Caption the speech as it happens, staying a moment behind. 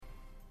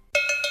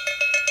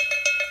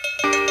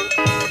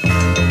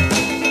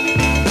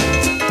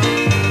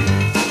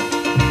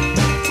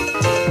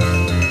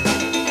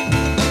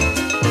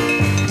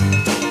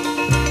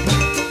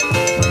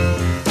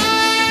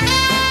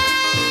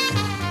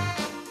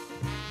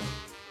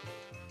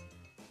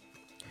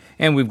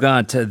And we've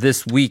got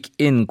This Week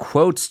in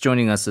Quotes.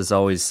 Joining us as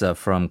always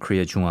from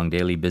Korea JoongAng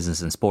Daily Business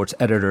and Sports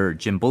Editor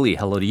Jim Bulley.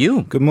 Hello to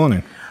you. Good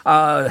morning.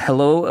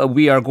 Hello.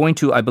 We are going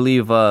to, I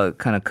believe,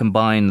 kind of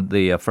combine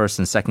the first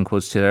and second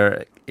quotes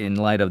together in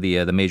light of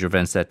the major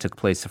events that took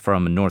place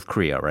from North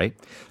Korea, right?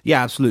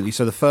 Yeah, absolutely.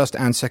 So the first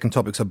and second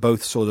topics are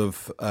both sort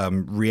of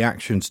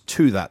reactions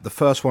to that. The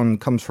first one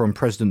comes from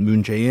President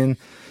Moon Jae-in.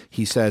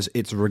 He says,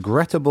 "It's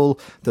regrettable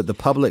that the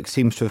public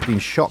seems to have been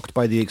shocked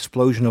by the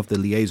explosion of the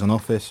liaison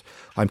office.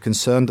 I'm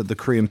concerned that the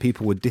Korean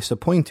people were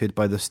disappointed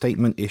by the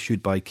statement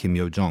issued by Kim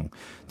Yo Jong."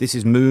 This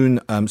is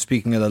Moon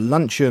speaking at a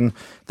luncheon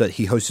that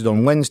he hosted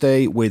on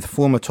Wednesday with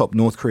former top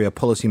North Korea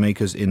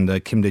policymakers in the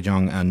Kim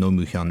Dae-jung and No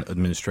Moo-hyun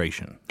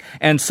administration.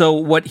 And so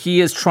what he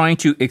is trying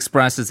to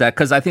express is that,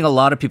 because I think a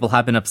lot of people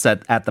have been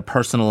upset at the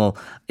personal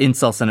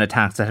insults and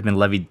attacks that have been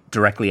levied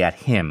directly at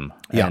him.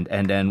 Yeah.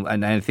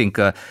 And I think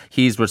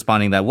he's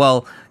responding that,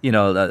 well, you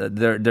know,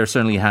 there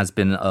certainly has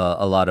been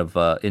a lot of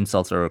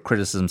insults or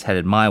criticisms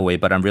headed my way,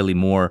 but I'm really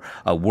more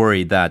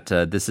worried that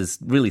this is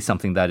really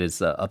something that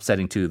is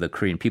upsetting to the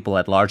Korean people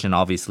at large, and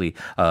obviously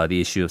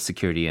the issue of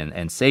security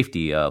and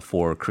safety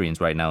for Koreans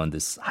right now in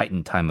this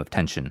heightened time of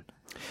tension.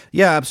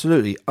 Yeah,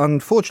 absolutely.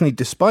 Unfortunately,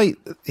 despite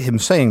him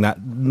saying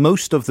that,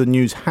 most of the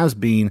news has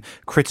been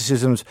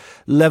criticisms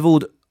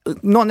leveled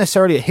not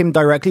necessarily at him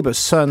directly, but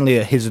certainly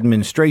at his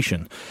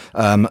administration.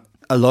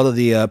 A lot of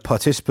the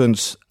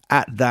participants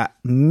at that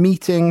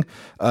meeting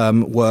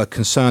were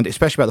concerned,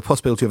 especially about the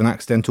possibility of an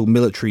accidental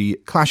military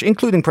clash,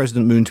 including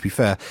President Moon, to be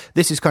fair.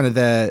 This is kind of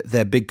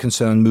their big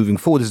concern moving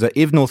forward, is that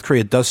if North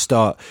Korea does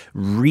start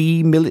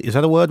is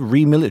that a word?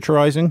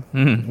 Remilitarizing?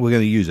 Mm-hmm. We're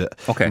going to use it.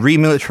 Okay.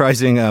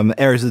 Remilitarizing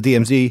areas of the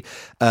DMZ,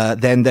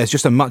 then there's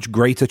just a much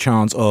greater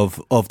chance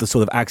of the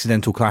sort of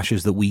accidental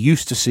clashes that we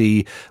used to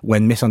see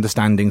when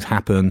misunderstandings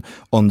happen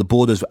on the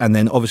borders. And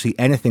then obviously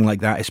anything like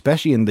that,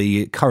 especially in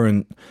the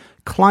current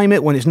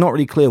climate, when it's not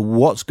really clear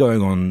what's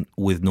going on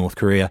with North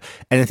Korea,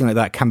 anything like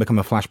that can become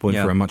a flashpoint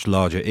for a much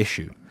larger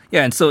issue.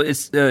 Yeah, and so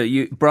it's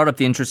you brought up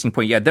the interesting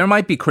point. Yeah, there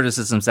might be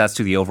criticisms as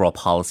to the overall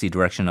policy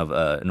direction of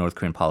North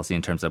Korean policy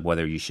in terms of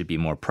whether you should be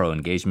more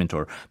pro-engagement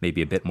or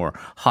maybe a bit more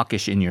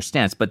hawkish in your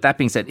stance. But that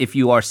being said, if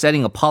you are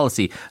setting a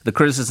policy, the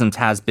criticisms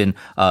has been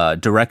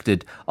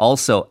directed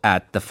also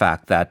at the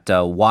fact that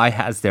why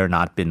has there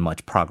not been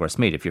much progress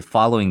made? If you're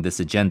following this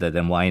agenda,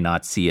 then why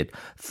not see it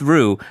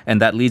through? And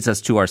that leads us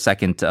to our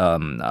second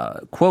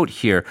quote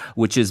here,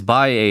 which is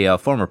by a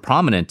former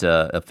prominent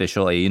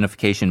official, a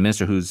Unification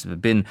Minister who's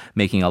been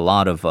making a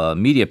lot of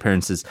media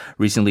appearances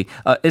recently,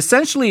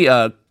 essentially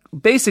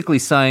basically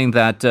saying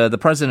that the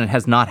president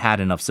has not had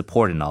enough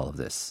support in all of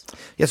this.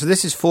 Yeah, so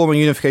this is former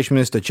Unification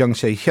Minister Jeong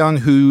Se-hyun,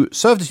 who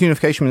served as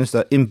Unification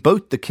Minister in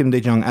both the Kim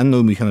Dae-jung and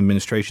No Moo-hyun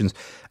administrations,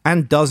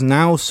 and does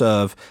now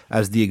serve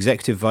as the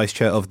Executive Vice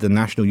Chair of the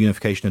National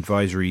Unification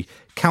Advisory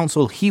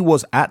Council. He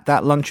was at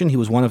that luncheon. He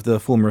was one of the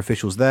former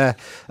officials there.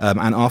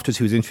 And afterwards,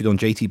 he was interviewed on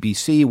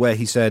JTBC, where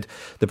he said,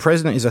 "The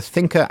president is a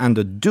thinker and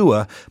a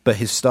doer, but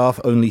his staff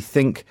only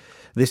think.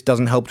 This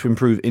doesn't help to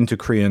improve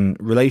inter-Korean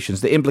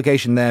relations." The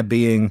implication there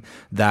being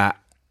that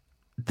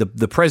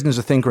the president is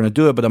a thinker and a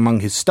doer, but among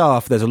his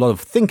staff, there's a lot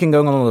of thinking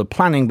going on, a lot of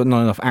planning, but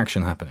not enough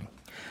action happening.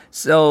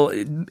 So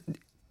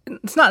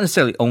it's not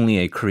necessarily only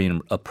a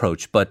Korean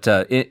approach, but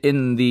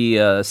in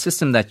the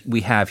system that we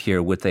have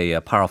here with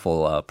a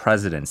powerful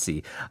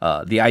presidency,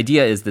 the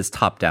idea is this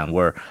top-down,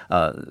 where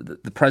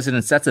the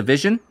president sets a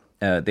vision.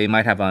 They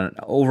might have an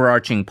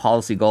overarching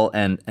policy goal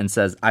and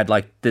says, I'd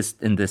like this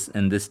and this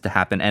and this to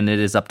happen. And it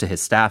is up to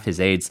his staff, his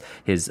aides,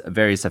 his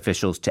various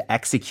officials to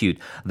execute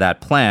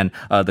that plan.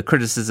 The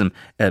criticism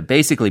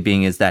basically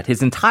being is that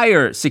his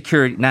entire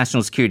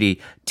national security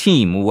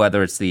team,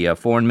 whether it's the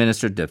foreign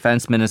minister,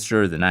 defense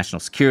minister, the national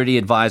security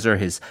advisor,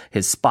 his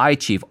spy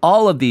chief,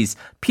 all of these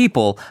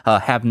people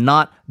have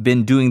not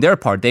been doing their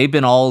part. They've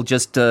been all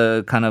just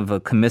kind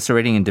of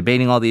commiserating and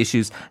debating all the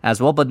issues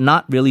as well, but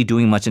not really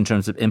doing much in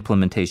terms of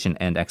implementation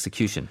and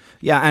execution.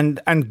 Yeah,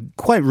 and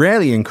quite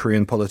rarely in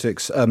Korean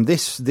politics,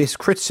 this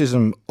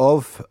criticism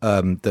of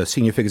the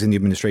senior figures in the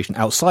administration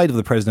outside of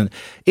the president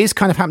is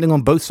kind of happening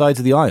on both sides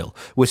of the aisle.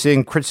 We're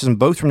seeing criticism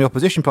both from the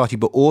opposition party,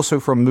 but also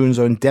from Moon's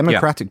own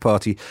Democratic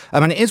Party.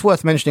 And it is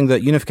worth mentioning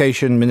that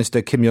Unification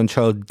Minister Kim Yo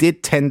Jong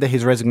did tender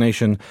his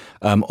resignation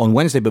on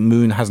Wednesday, but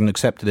Moon hasn't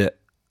accepted it,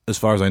 as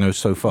far as I know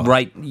so far.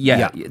 Right,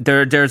 yeah.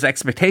 There's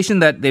expectation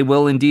that they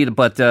will indeed,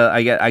 but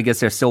I guess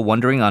they're still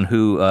wondering on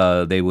who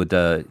they would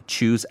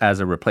choose as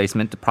a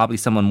replacement. Probably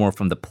someone more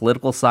from the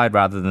political side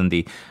rather than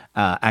the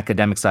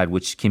academic side,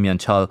 which Kim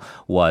Yo-chul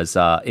was,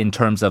 in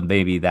terms of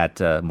maybe that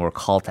more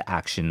call to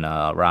action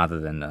rather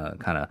than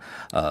kind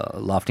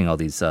of lofting all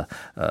these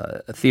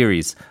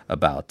theories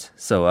about.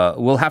 So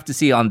we'll have to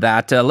see on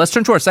that. Let's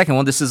turn to our second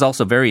one. This is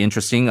also very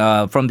interesting.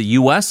 From the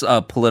U.S.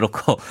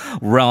 Political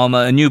realm,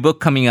 a new book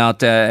coming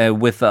out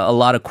with a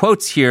lot of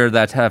quotes here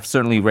that have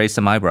certainly raised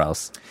some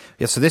eyebrows.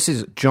 Yeah, so this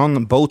is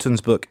John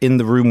Bolton's book, In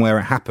the Room Where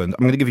It Happened.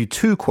 I'm going to give you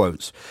two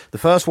quotes. The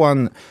first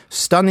one,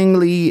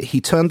 stunningly, he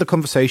turned the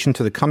conversation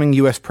to the coming upcoming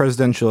US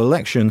presidential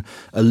election,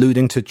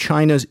 alluding to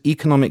China's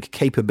economic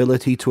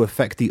capability to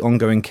affect the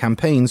ongoing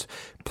campaigns,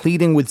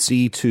 pleading with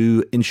Xi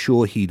to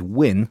ensure he'd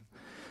win.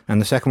 And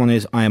the second one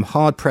is, I am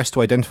hard-pressed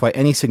to identify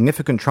any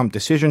significant Trump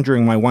decision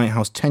during my White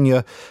House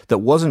tenure that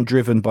wasn't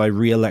driven by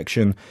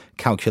re-election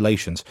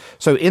calculations.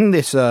 So in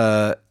this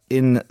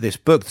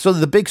book, so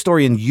the big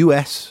story in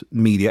U.S.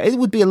 media, it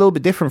would be a little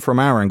bit different from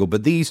our angle,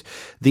 but these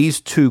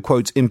two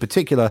quotes in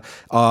particular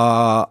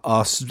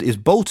is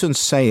Bolton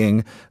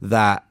saying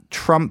that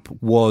Trump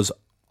was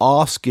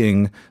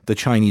asking the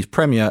Chinese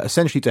premier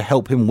essentially to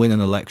help him win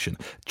an election.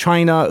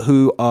 China,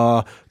 who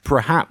are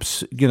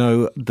perhaps,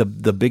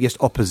 the biggest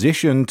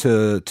opposition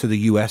to the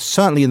US,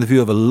 certainly in the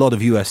view of a lot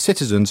of US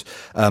citizens,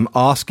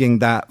 asking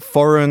that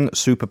foreign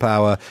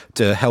superpower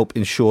to help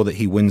ensure that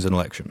he wins an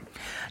election.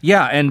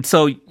 Yeah, and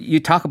so you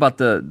talk about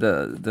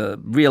the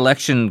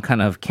re-election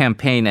kind of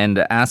campaign and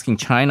asking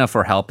China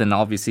for help, and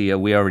obviously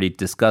we already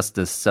discussed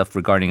this stuff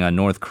regarding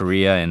North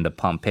Korea and the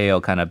Pompeo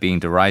kind of being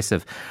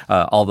derisive,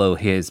 although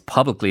he is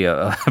publicly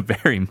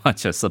very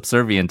much a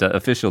subservient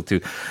official to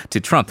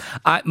Trump.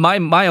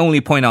 My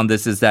only point on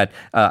this is that,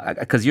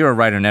 because you're a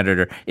writer and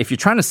editor, if you're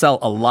trying to sell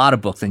a lot of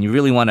books and you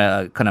really want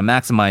to kind of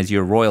maximize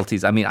your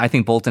royalties, I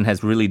think Bolton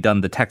has really done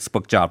the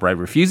textbook job, right?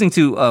 Refusing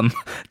to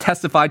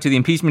testify to the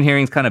impeachment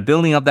hearings, kind of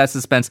building up that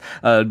suspense,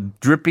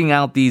 dripping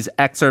out these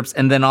excerpts,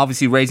 and then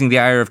obviously raising the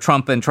ire of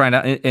Trump and trying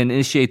to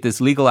initiate this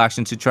legal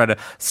action to try to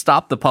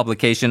stop the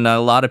publication. A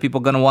lot of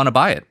people are going to want to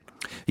buy it.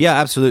 Yeah,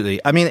 absolutely.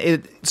 I mean,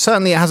 it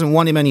hasn't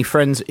won him any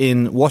friends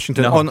in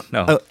Washington,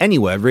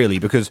 anywhere really,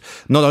 because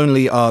not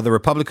only are the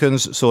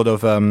Republicans sort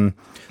of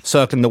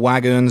circling the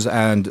wagons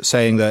and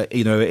saying that,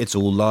 it's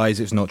all lies,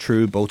 it's not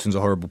true, Bolton's a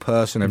horrible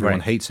person, everyone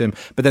hates him,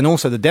 but then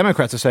also the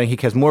Democrats are saying he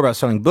cares more about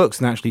selling books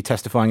than actually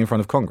testifying in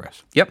front of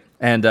Congress. Yep,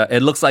 and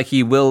it looks like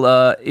he will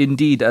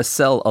indeed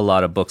sell a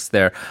lot of books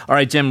there. All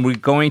right, Jim, we're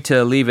going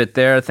to leave it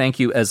there. Thank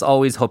you as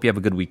always. Hope you have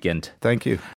a good weekend. Thank you.